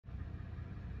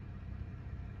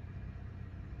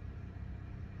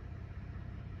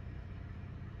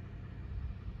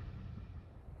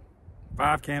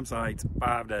5 campsites,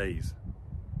 5 days.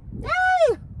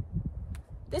 Yay!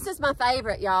 This is my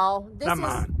favorite, y'all. This Not is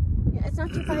mine. Yeah, it's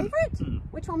not your favorite?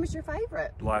 Which one was your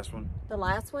favorite? The last one. The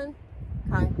last one?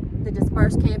 Okay. The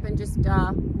disperse camping just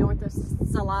north of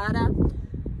Salida.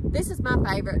 This is my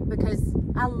favorite because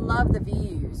I love the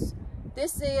views.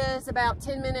 This is about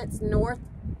 10 minutes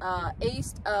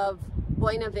east of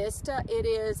Buena Vista. It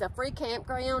is a free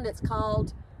campground. It's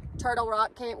called Turtle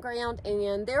Rock Campground,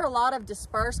 and there are a lot of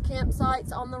dispersed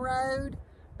campsites on the road,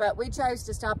 but we chose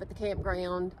to stop at the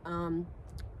campground.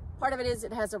 Part of it is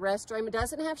it has a restroom. It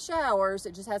doesn't have showers.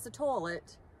 It just has a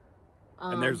toilet.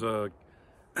 And there's a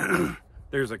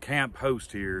there's a camp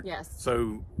host here. Yes.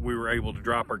 So we were able to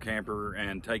drop our camper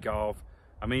and take off.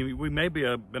 I mean, we maybe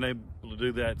have been able to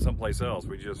do that someplace else.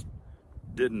 We just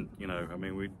didn't, you know. I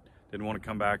mean, we didn't want to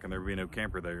come back and there be no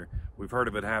camper there. We've heard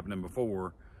of it happening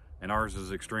before, and ours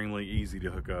is extremely easy to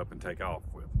hook up and take off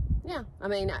with. Yeah, I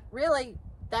mean, really,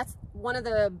 that's one of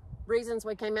the reasons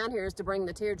we came out here, is to bring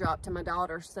the teardrop to my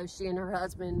daughter so she and her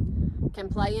husband can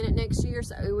play in it next year.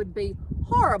 So it would be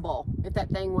horrible if that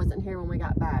thing wasn't here when we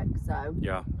got back. So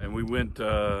yeah, and we went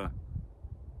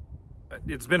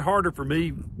it's been harder for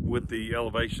me with the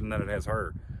elevation than it has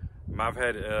her. I've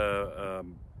had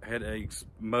headaches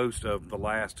most of the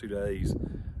last 2 days,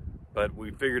 but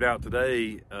we figured out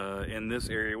today in this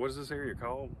area, what is this area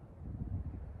called?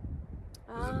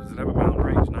 Does it have a mountain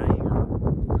range name?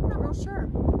 I'm not real sure.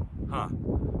 Huh.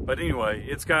 But anyway,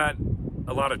 it's got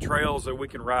a lot of trails that we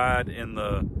can ride in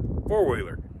the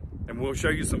four-wheeler. And we'll show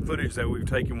you some footage that we've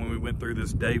taken when we went through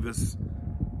this Davis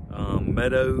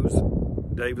Meadows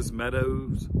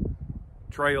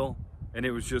trail. And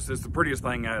it was just, it's the prettiest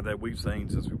thing that we've seen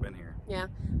since we've been here. Yeah.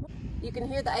 You can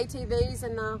hear the ATVs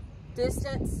in the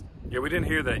distance. Yeah, we didn't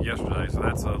hear that yesterday, so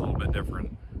that's a little bit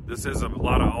different. This is a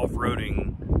lot of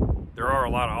off-roading. There are a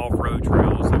lot of off-road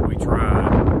trails that we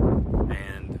tried,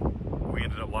 and we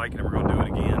ended up liking it. We're going to do it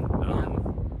again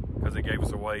because it gave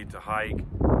us a way to hike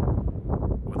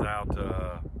without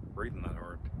breathing that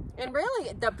hard. And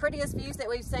really, the prettiest views that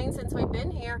we've seen since we've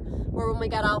been here were when we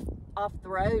got off the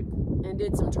road and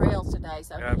did some trails today.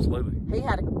 So absolutely, he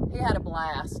had a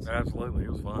blast. Absolutely,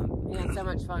 it was fun. He had so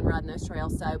much fun riding those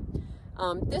trails. So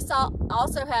this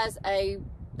also has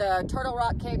the Turtle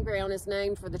Rock Campground is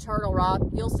named for the Turtle Rock.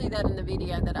 You'll see that in the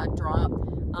video that I dropped.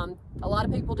 A lot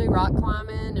of people do rock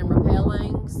climbing and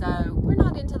rappelling, so we're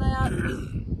not into that.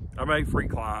 I may free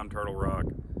climb Turtle Rock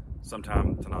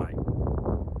sometime tonight.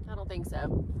 I don't think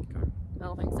so. Okay. I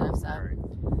don't think so. All right.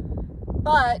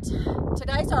 But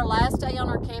today's our last day on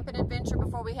our camping adventure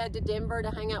before we head to Denver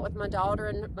to hang out with my daughter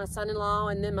and my son-in-law,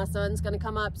 and then my son's going to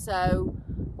come up. So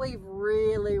we've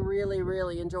really, really,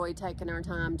 really enjoyed taking our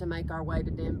time to make our way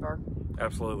to Denver.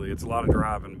 Absolutely. It's a lot of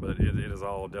driving, but it has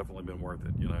all definitely been worth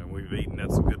it. You know, we've eaten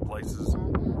at some good places.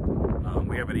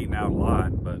 We haven't eaten out a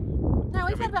lot, but... No,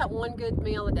 we've had about one good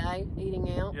meal a day eating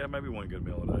out. Yeah, maybe one good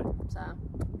meal a day. So,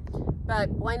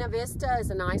 but Buena Vista is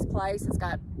a nice place. It's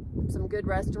got some good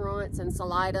restaurants, and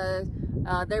Salida.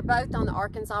 They're both on the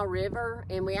Arkansas River,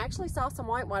 and we actually saw some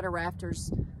whitewater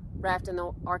rafters rafting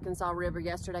the Arkansas River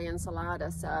yesterday in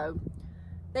Salida. So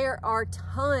there are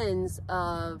tons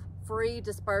of free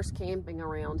dispersed camping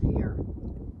around here.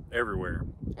 Everywhere.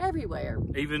 Everywhere.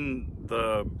 Even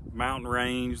the mountain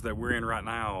range that we're in right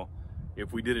now,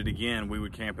 if we did it again, we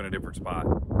would camp in a different spot.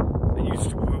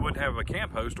 We wouldn't have a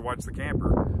camp host to watch the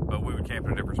camper, but we would camp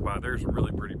in a different spot. There's some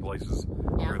really pretty places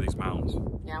near these mountains.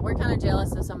 Yeah, we're kind of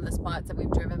jealous of some of the spots that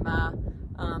we've driven by.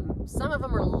 Some of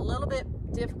them are a little bit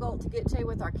difficult to get to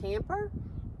with our camper.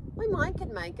 We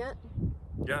could make it.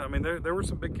 Yeah, I mean, there were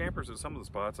some big campers at some of the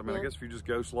spots. I mean, I guess if you just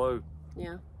go slow.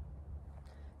 Yeah.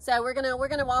 So we're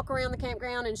gonna walk around the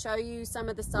campground and show you some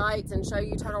of the sites and show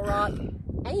you Turtle Rock,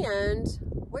 and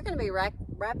we're gonna be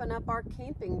wrapping up our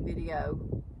camping video.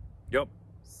 Yep.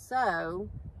 So.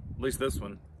 At least this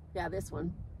one. Yeah, this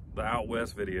one. The Out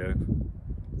West video.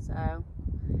 So,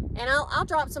 and I'll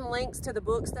drop some links to the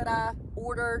books that I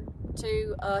ordered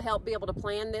to help be able to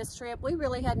plan this trip. We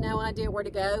really had no idea where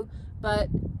to go, but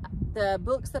the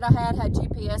books that I had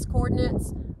GPS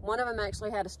coordinates. One of them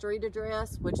actually had a street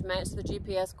address, which matched the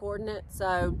GPS coordinate.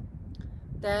 So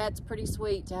that's pretty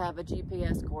sweet to have a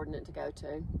GPS coordinate to go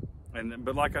to.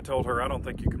 But like I told her, I don't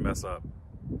think you can mess up.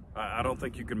 I don't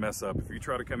think you can mess up. If you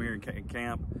try to come here and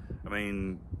camp, I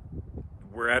mean,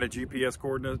 we're at a GPS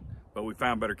coordinate, but we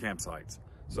found better campsites.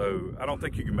 So I don't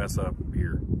think you can mess up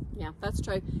here. Yeah, that's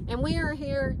true. And we are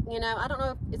here, you know, I don't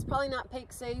know, it's probably not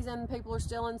peak season. People are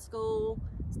still in school.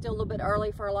 Still a little bit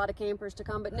early for a lot of campers to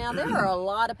come, but now there are a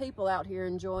lot of people out here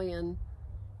enjoying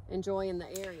the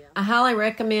area. I highly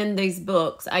recommend these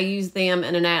books. I use them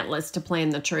in an atlas to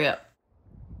plan the trip.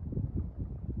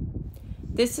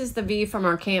 This is the view from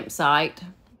our campsite.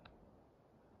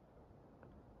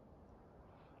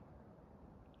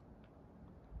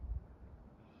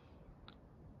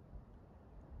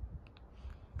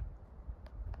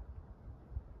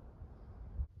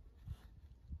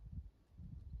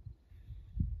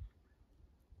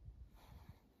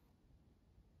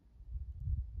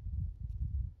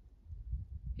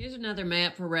 Here's another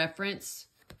map for reference.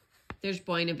 There's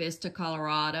Buena Vista,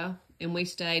 Colorado, and we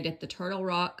stayed at the Turtle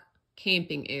Rock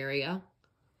camping area.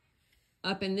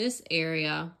 Up in this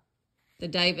area, the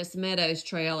Davis Meadow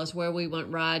Trail is where we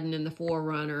went riding in the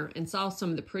 4Runner and saw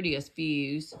some of the prettiest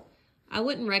views. I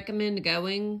wouldn't recommend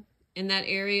going in that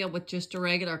area with just a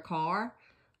regular car,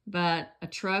 but a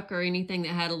truck or anything that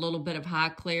had a little bit of high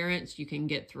clearance, you can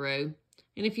get through.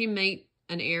 And if you meet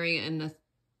an area in the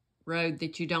road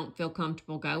that you don't feel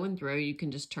comfortable going through, you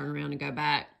can just turn around and go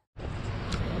back.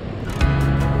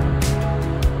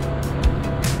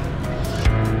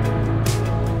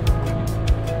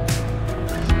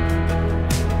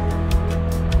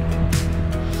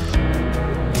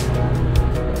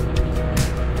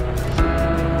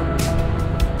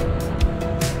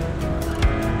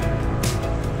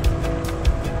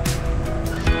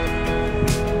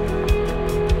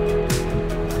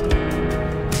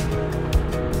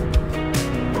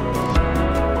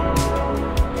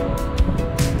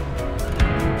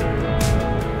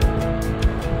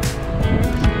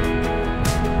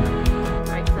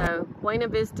 Buena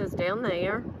Vista's down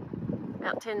there,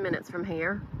 about 10 minutes from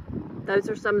here. Those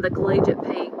are some of the collegiate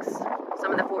peaks,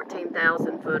 some of the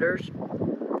 14,000 footers.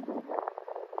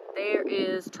 There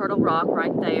is Turtle Rock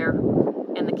right there,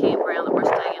 and the campground that we're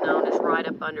staying on is right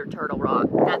up under Turtle Rock.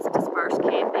 That's disperse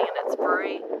camping, and it's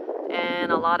free,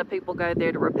 and a lot of people go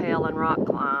there to rappel and rock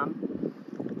climb.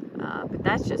 But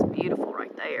that's just beautiful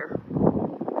right there.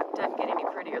 Doesn't get any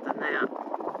prettier than that.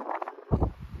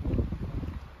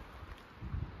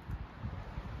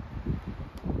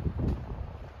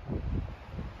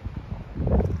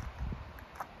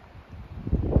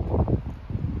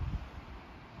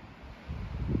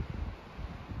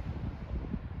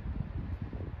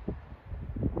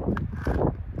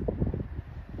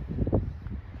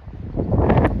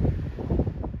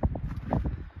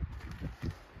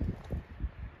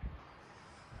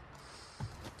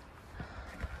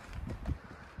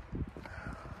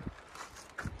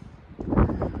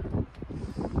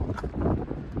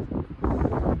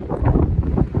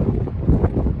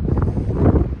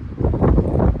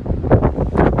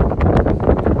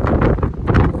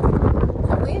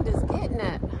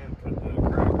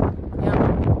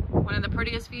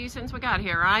 View since we got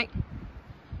here, right?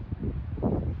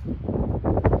 Will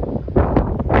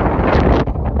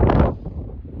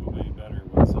be better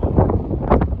when the sun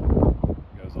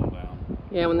goes on down.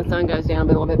 Yeah, when the sun goes down, it'll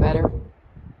be a little bit better.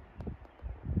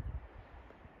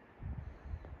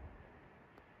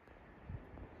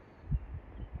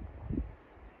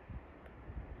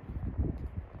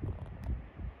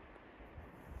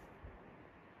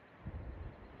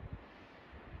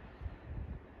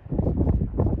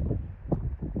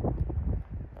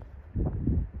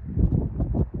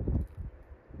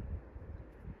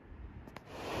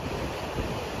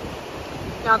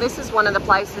 Now this is one of the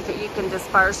places that you can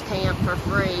disperse camp for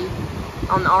free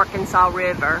on the Arkansas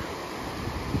River.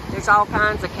 There's all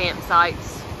kinds of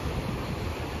campsites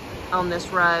on this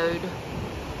road.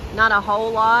 Not a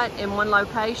whole lot in one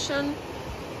location,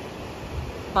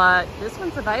 but this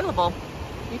one's available.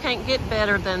 You can't get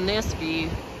better than this view.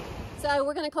 So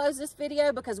we're gonna close this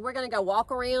video because we're gonna go walk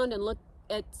around and look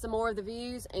at some more of the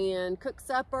views and cook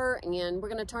supper, and we're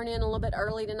gonna turn in a little bit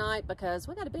early tonight because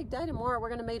we got a big day tomorrow. We're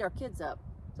gonna meet our kids up.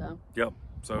 So. Yep.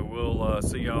 So we'll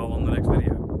see y'all on the next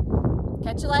video.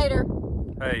 Catch you later.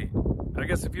 Hey, I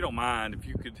guess if you don't mind, if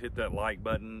you could hit that like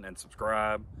button and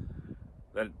subscribe,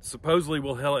 that supposedly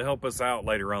will help us out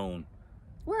later on.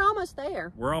 We're almost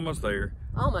there. We're almost there.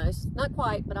 Almost. Not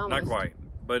quite, but almost. Not quite.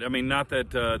 But I mean, not that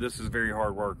this is very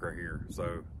hard work right here.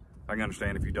 So I can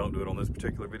understand if you don't do it on this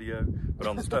particular video, but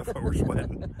on the stuff that we're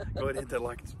sweating, go ahead and hit that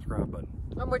like and subscribe button.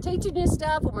 When we're teaching you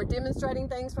stuff, when we're demonstrating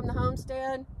things from the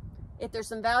homestead, if there's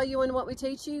some value in what we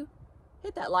teach you,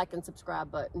 hit that like and subscribe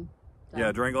button. So.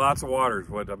 Yeah, drink lots of water is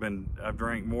what I've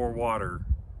drank more water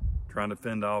trying to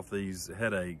fend off these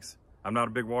headaches. I'm not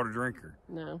a big water drinker.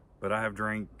 No. But I have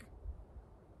drank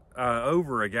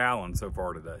over a gallon so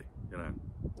far today, you know.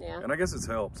 Yeah. And I guess it's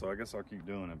helped, so I guess I'll keep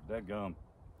doing it. Dadgum.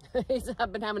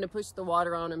 I've been having to push the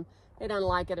water on him. He doesn't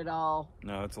like it at all.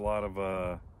 No, it's a lot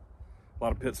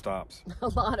of pit stops. A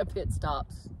lot of pit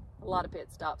stops. A lot of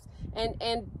pit stops.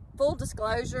 And full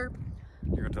disclosure.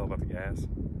 You're gonna tell about the gas?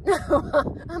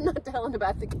 No, I'm not telling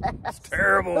about the cats. It's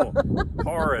terrible.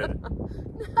 Horrid.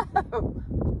 No.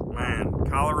 Man,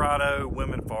 Colorado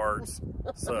women farts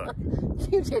suck.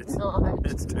 You did not.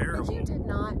 It's terrible. You did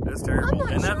not. It's terrible. I'm And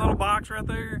not that sure. little box right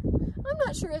there. I'm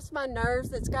not sure it's my nerves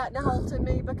that's gotten a hold of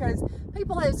me, because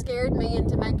people have scared me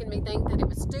into making me think that it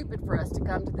was stupid for us to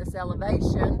come to this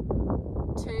elevation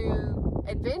to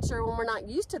adventure when we're not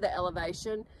used to the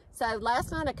elevation. So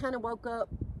last night I kind of woke up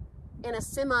in a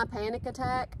semi-panic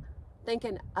attack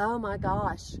thinking, oh my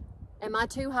gosh, am I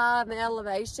too high of an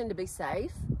elevation to be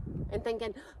safe? And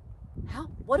thinking,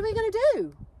 what are we going to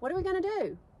do? What are we going to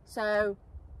do? So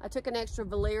I took an extra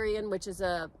valerian, which is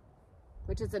an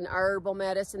herbal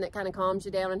medicine that kind of calms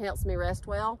you down and helps me rest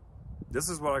well. This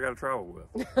is what I got to travel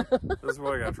with. This is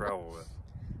what I got to travel with.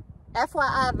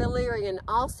 FYI, valerian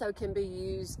also can be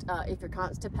used if you're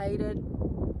constipated.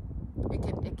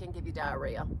 It can give you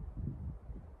diarrhea.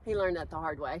 He learned that the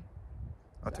hard way.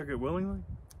 I took it willingly?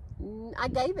 I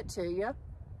gave it to you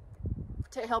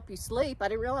to help you sleep. I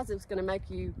didn't realize it was going to make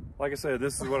you... Like I said,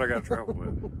 this is what I got to travel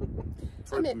with.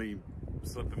 Slipping me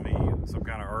some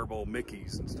kind of herbal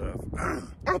Mickeys and stuff.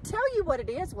 I tell you what it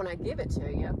is when I give it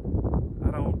to you.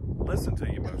 I don't listen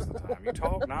to you most of the time. You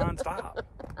talk nonstop.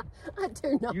 I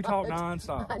do not. You talk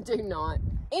nonstop. I do not.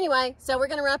 Anyway, so we're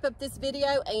going to wrap up this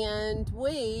video, and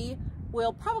we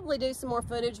will probably do some more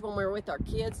footage when we're with our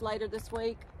kids later this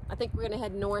week. I think we're going to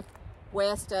head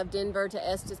northwest of Denver to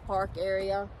Estes Park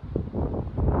area.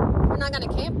 We're not going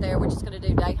to camp there. We're just going to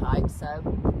do day hikes, so.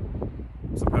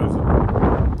 Supposedly.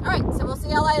 All right, so we'll see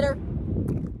y'all later.